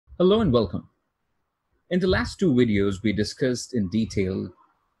Hello and welcome. In the last two videos, we discussed in detail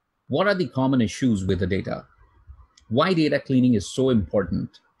what are the common issues with the data, why data cleaning is so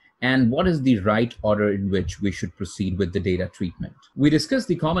important, and what is the right order in which we should proceed with the data treatment. We discussed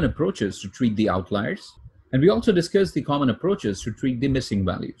the common approaches to treat the outliers, and we also discussed the common approaches to treat the missing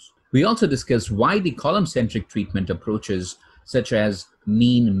values. We also discussed why the column-centric treatment approaches such as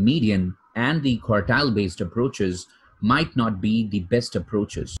mean, median, and the quartile-based approaches might not be the best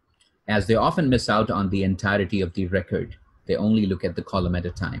approaches, as they often miss out on the entirety of the record. They only look at the column at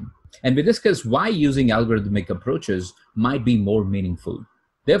a time. And we discuss why using algorithmic approaches might be more meaningful.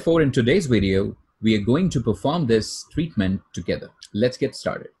 Therefore, in today's video, we are going to perform this treatment together. Let's get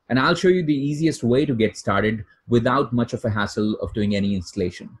started. And I'll show you the easiest way to get started without much of a hassle of doing any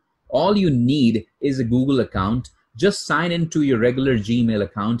installation. All you need is a Google account. Just sign into your regular Gmail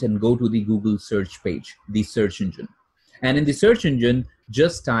account and go to the Google search page, the search engine. And in the search engine,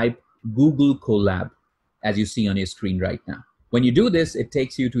 just type Google Colab, as you see on your screen right now. When you do this, it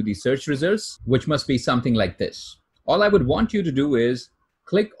takes you to the search results, which must be something like this. All I would want you to do is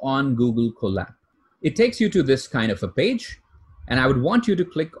click on Google Colab. It takes you to this kind of a page, and I would want you to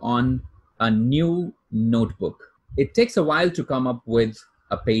click on a new notebook. It takes a while to come up with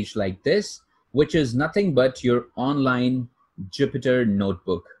a page like this, which is nothing but your online Jupyter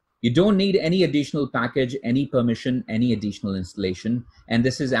notebook. You don't need any additional package, any permission, any additional installation, and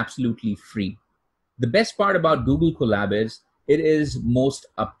this is absolutely free. The best part about Google Colab is it is most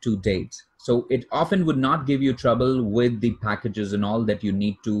up to date. So it often would not give you trouble with the packages and all that you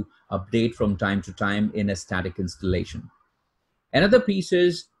need to update from time to time in a static installation. Another piece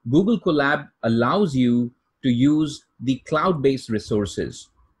is Google Colab allows you to use the cloud-based resources.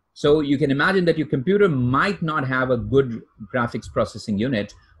 So you can imagine that your computer might not have a good graphics processing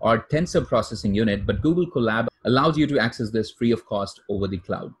unit or tensor processing unit, but Google Colab allows you to access this free of cost over the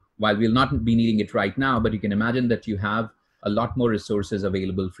cloud. While we'll not be needing it right now, but you can imagine that you have a lot more resources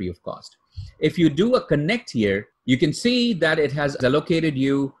available free of cost. If you do a connect here, you can see that it has allocated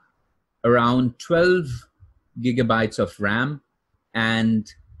you around 12 gigabytes of RAM and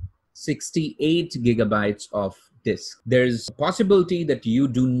 68 gigabytes of disk. There's a possibility that you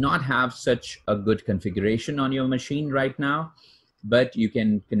do not have such a good configuration on your machine right now, but you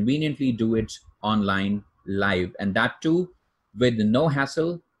can conveniently do it online live, and that too with no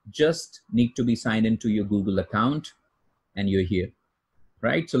hassle. Just need to be signed into your Google account and you're here,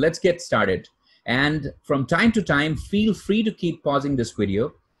 right? So let's get started. And from time to time, feel free to keep pausing this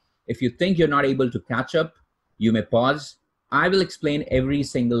video. If you think you're not able to catch up, you may pause. I will explain every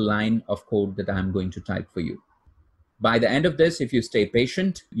single line of code that I'm going to type for you. By the end of this, if you stay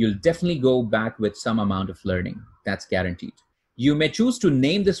patient, you'll definitely go back with some amount of learning. That's guaranteed. You may choose to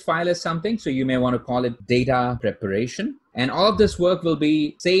name this file as something, so you may want to call it data preparation. And all of this work will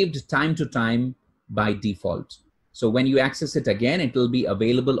be saved time to time by default. So when you access it again, it will be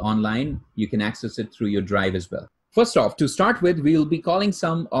available online. You can access it through your drive as well. First off, to start with, we'll be calling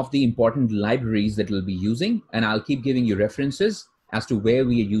some of the important libraries that we'll be using, and I'll keep giving you references as to where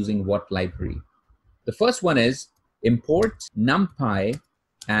we are using what library. The first one is import numpy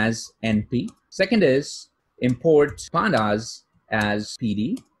as np. Second is import pandas as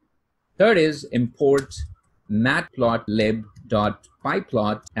pd. Third is import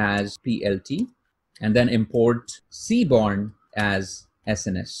matplotlib.pyplot as plt. And then import seaborn as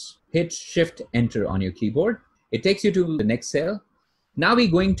sns. Hit Shift Enter on your keyboard. It takes you to the next cell. Now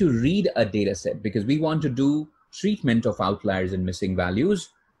we're going to read a data set because we want to do treatment of outliers and missing values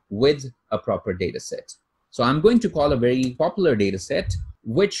with a proper data set. So I'm going to call a very popular data set,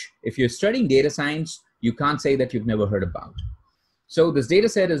 which if you're studying data science, you can't say that you've never heard about. So this data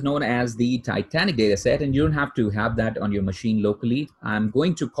set is known as the Titanic data set, and you don't have to have that on your machine locally. I'm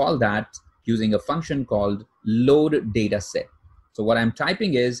going to call that using a function called load data set. So what I'm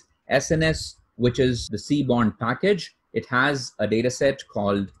typing is SNS, which is the seaborn package. It has a data set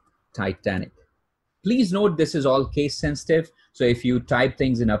called Titanic. Please note this is all case sensitive. So if you type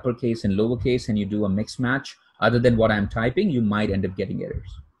things in uppercase and lowercase and you do a mix match other than what I'm typing, you might end up getting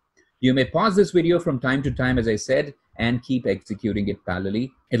errors. You may pause this video from time to time, as I said, and keep executing it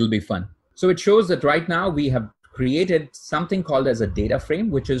parallelly. It'll be fun. So it shows that right now we have created something called as a data frame,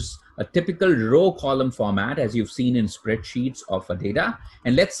 which is a typical row column format as you've seen in spreadsheets of a data.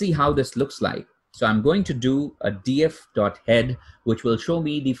 And let's see how this looks like. So I'm going to do a df.head, which will show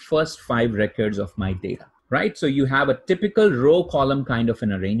me the first 5 records of my data, right? So you have a typical row column kind of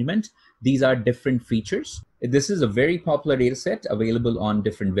an arrangement. These are different features. This is a very popular data set available on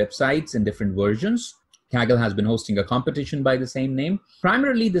different websites and different versions. Kaggle has been hosting a competition by the same name.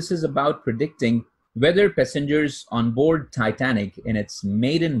 Primarily, this is about predicting whether passengers on board Titanic in its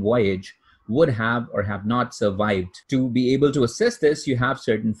maiden voyage would have or have not survived. To be able to assess this, you have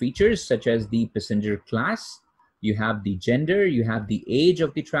certain features such as the passenger class, you have the gender, you have the age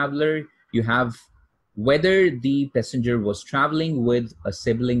of the traveler, you have whether the passenger was traveling with a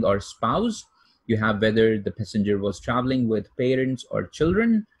sibling or spouse, you have whether the passenger was traveling with parents or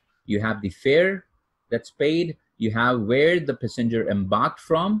children, you have the fare that's paid, you have where the passenger embarked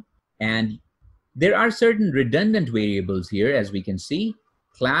from, and there are certain redundant variables here, as we can see.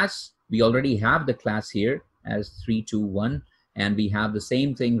 Class, we already have the class here as 321, and we have the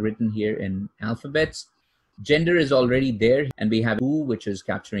same thing written here in alphabets. Gender is already there, and we have who, which is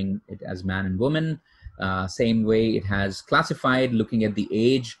capturing it as man and woman. Same way it has classified, looking at the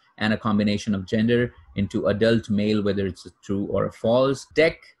age and a combination of gender into adult male, whether it's a true or a false.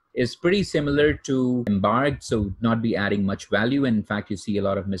 Deck is pretty similar to embarked, so not be adding much value. And in fact, you see a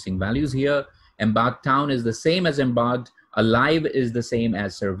lot of missing values here. Embarked town is the same as embarked. Alive is the same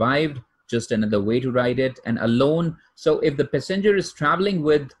as survived, just another way to write it. And alone, so if the passenger is traveling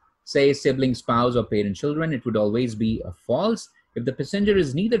with, say, sibling, spouse, or parent, children, it would always be a false. If the passenger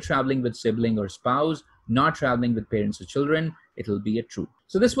is neither traveling with sibling or spouse, not traveling with parents or children, it will be a true.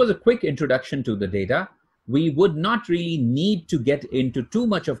 So this was a quick introduction to the data. We would not really need to get into too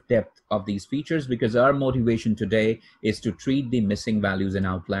much of depth of these features because our motivation today is to treat the missing values and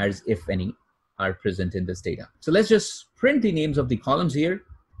outliers, if any, are present in this data. So let's just print the names of the columns here,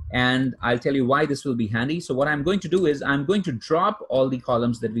 and I'll tell you why this will be handy. So what I'm going to do is I'm going to drop all the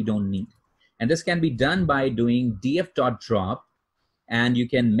columns that we don't need. And this can be done by doing df.drop, and you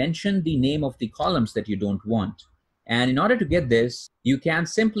can mention the name of the columns that you don't want. And in order to get this, you can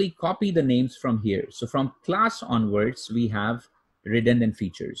simply copy the names from here. So from class onwards, we have redundant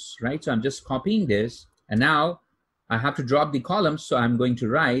features, right? So I'm just copying this, and now I have to drop the columns. So I'm going to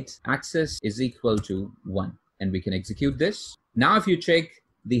write access is equal to 1, and we can execute this. Now, if you check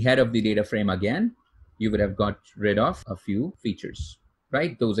the head of the data frame again, you would have got rid of a few features,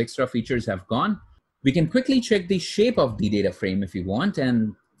 right? Those extra features have gone. We can quickly check the shape of the data frame if you want,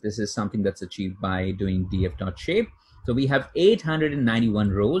 and this is something that's achieved by doing df.shape. So we have 891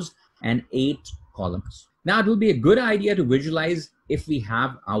 rows and 8 columns. Now, it will be a good idea to visualize if we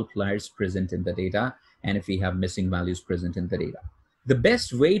have outliers present in the data and if we have missing values present in the data. The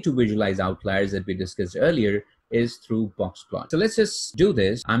best way to visualize outliers that we discussed earlier is through box plot. So let's just do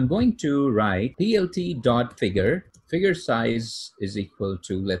this. I'm going to write plt.figure. Figure size is equal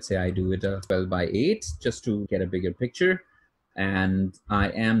to, let's say I do it a 12 by 8 just to get a bigger picture. And I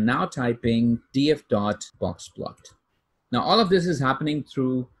am now typing df.boxplot. Now, all of this is happening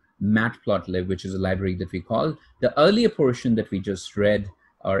through matplotlib, which is a library that we call. The earlier portion that we just read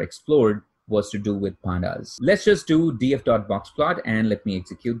or explored was to do with pandas. Let's just do df.boxplot and let me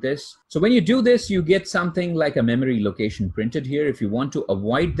execute this. So when you do this, you get something like a memory location printed here. If you want to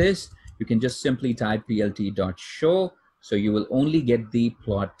avoid this, you can just simply type plt.show. So you will only get the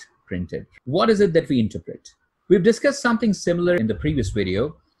plot printed. What is it that we interpret? We've discussed something similar in the previous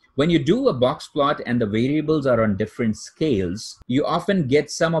video. When you do a box plot and the variables are on different scales, you often get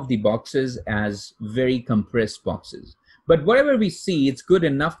some of the boxes as very compressed boxes. But whatever we see, it's good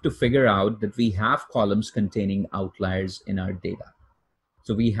enough to figure out that we have columns containing outliers in our data.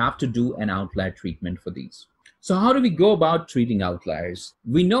 So we have to do an outlier treatment for these. So how do we go about treating outliers?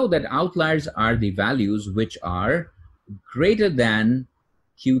 We know that outliers are the values which are greater than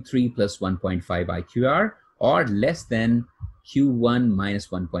Q3 plus 1.5 IQR or less than Q1 minus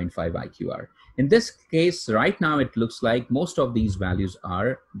 1.5 IQR. In this case, right now, it looks like most of these values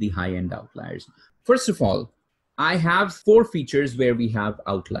are the high-end outliers. First of all, I have 4 features where we have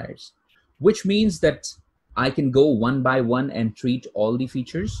outliers, which means that I can go one by one and treat all the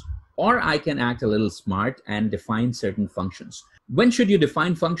features, or I can act a little smart and define certain functions. When should you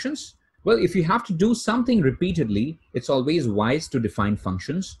define functions? Well, if you have to do something repeatedly, it's always wise to define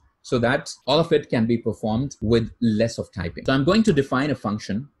functions so that all of it can be performed with less of typing. So I'm going to define a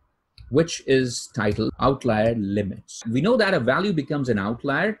function which is titled outlier limits. We know that a value becomes an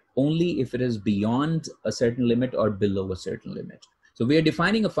outlier only if it is beyond a certain limit or below a certain limit. So we are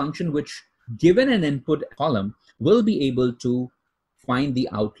defining a function which, given an input column, will be able to find the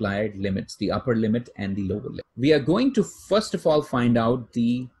outlier limits, the upper limit and the lower limit. We are going to first of all find out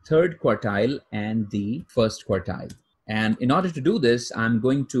the third quartile and the first quartile. And in order to do this, I'm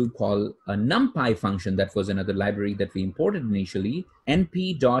going to call a numpy function that was another library that we imported initially,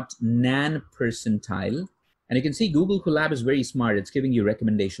 np.nanpercentile. And you can see Google Colab is very smart. It's giving you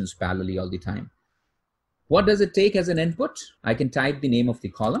recommendations parallelly all the time. What does it take as an input? I can type the name of the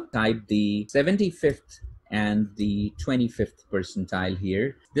column, type the 75th and the 25th percentile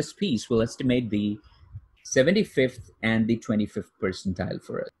here. This piece will estimate the 75th and the 25th percentile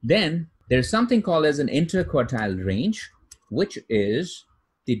for us. Then there's something called as an interquartile range, which is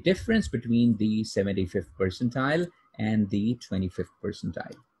the difference between the 75th percentile and the 25th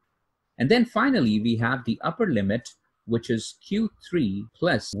percentile. And then finally, we have the upper limit, which is Q3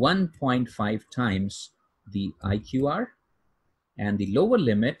 plus 1.5 times the IQR, and the lower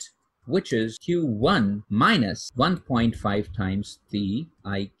limit, which is Q1 minus 1.5 times the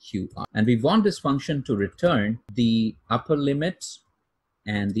IQR. And we want this function to return the upper limit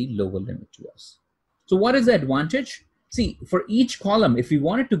and the lower limit to us. So what is the advantage? See, for each column, if we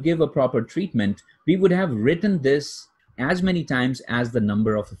wanted to give a proper treatment, we would have written this as many times as the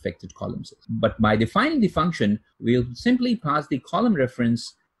number of affected columns is. But by defining the function, we'll simply pass the column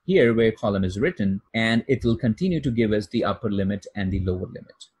reference here where column is written, and it will continue to give us the upper limit and the lower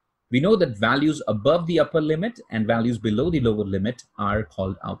limit. We know that values above the upper limit and values below the lower limit are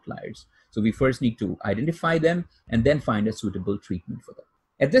called outliers. So we first need to identify them and then find a suitable treatment for them.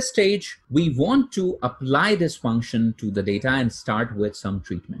 At this stage, we want to apply this function to the data and start with some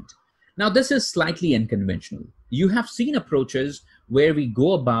treatment. Now, this is slightly unconventional. You have seen approaches where we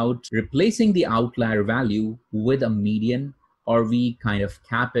go about replacing the outlier value with a median, or we kind of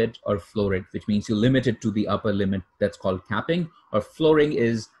cap it or floor it, which means you limit it to the upper limit. That's called capping, or flooring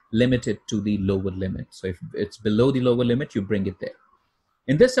is limited to the lower limit. So if it's below the lower limit, you bring it there.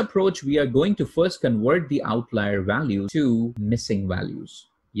 In this approach, we are going to first convert the outlier value to missing values.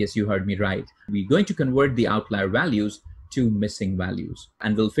 Yes, you heard me right. We're going to convert the outlier values to missing values,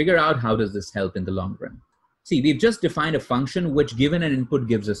 and we'll figure out how does this help in the long run. See, we've just defined a function which, given an input,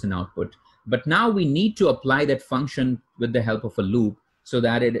 gives us an output. But now we need to apply that function with the help of a loop so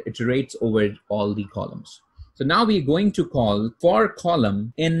that it iterates over all the columns. So now we're going to call for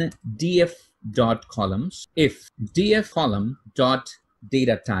column in df.columns if df column dot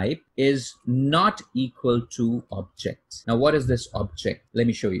data type is not equal to object. Now, what is this object? Let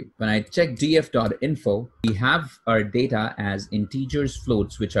me show you. When I check df.info, we have our data as integers,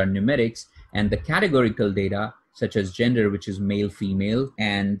 floats, which are numerics, and the categorical data such as gender, which is male, female,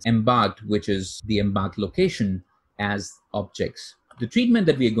 and embarked, which is the embarked location, as objects. The treatment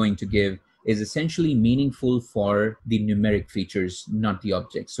that we are going to give is essentially meaningful for the numeric features, not the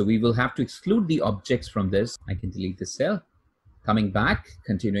objects. So we will have to exclude the objects from this. I can delete this cell. Coming back,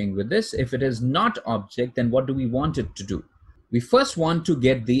 continuing with this, if it is not object, then what do we want it to do? We first want to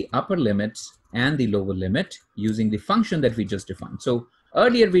get the upper limit and the lower limit using the function that we just defined. So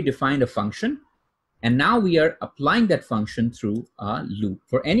earlier we defined a function, and now we are applying that function through a loop.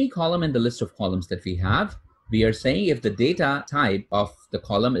 For any column in the list of columns that we have, we are saying if the data type of the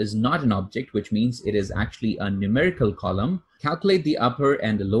column is not an object, which means it is actually a numerical column, calculate the upper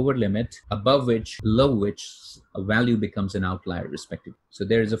and the lower limit, above which, below which a value becomes an outlier respectively. So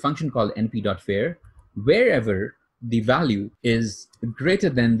there is a function called np.var, wherever the value is greater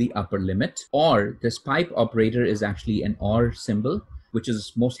than the upper limit, or this pipe operator is actually an OR symbol, which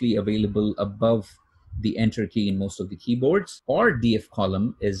is mostly available above the enter key in most of the keyboards, or df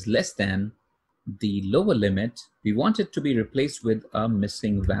column is less than the lower limit, we want it to be replaced with a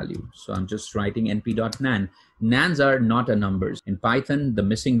missing value. So I'm just writing np.nan. Nans are not a numbers. In Python, the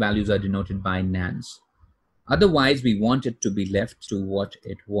missing values are denoted by nans. Otherwise, we want it to be left to what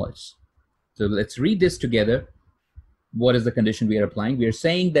it was. So let's read this together. What is the condition we are applying? We are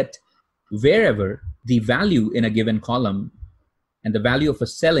saying that wherever the value in a given column and the value of a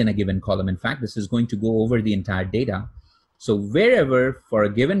cell in a given column, in fact, this is going to go over the entire data. So wherever for a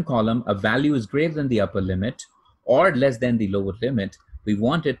given column, a value is greater than the upper limit or less than the lower limit, we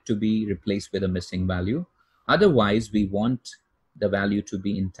want it to be replaced with a missing value. Otherwise, we want the value to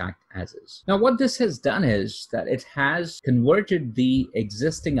be intact as is. Now, what this has done is that it has converted the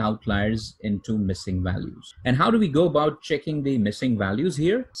existing outliers into missing values. And how do we go about checking the missing values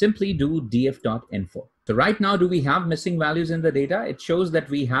here? Simply do df.info. So right now, do we have missing values in the data? It shows that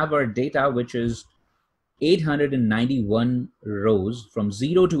we have our data, which is 891 rows from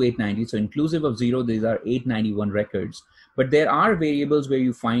 0 to 890. So inclusive of 0, these are 891 records. But there are variables where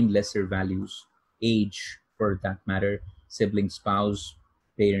you find lesser values, age for that matter, sibling, spouse,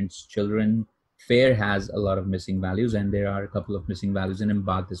 parents, children. Fair has a lot of missing values, and there are a couple of missing values in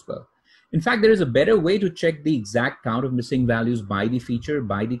embarked as well. In fact, there is a better way to check the exact count of missing values by the feature,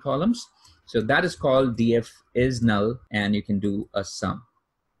 by the columns. So that is called df is null, and you can do a sum.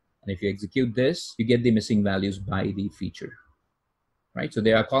 And if you execute this, you get the missing values by the feature, right? So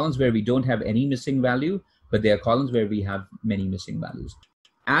there are columns where we don't have any missing value, but there are columns where we have many missing values.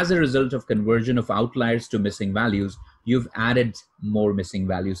 As a result of conversion of outliers to missing values, you've added more missing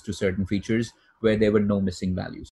values to certain features, where there were no missing values.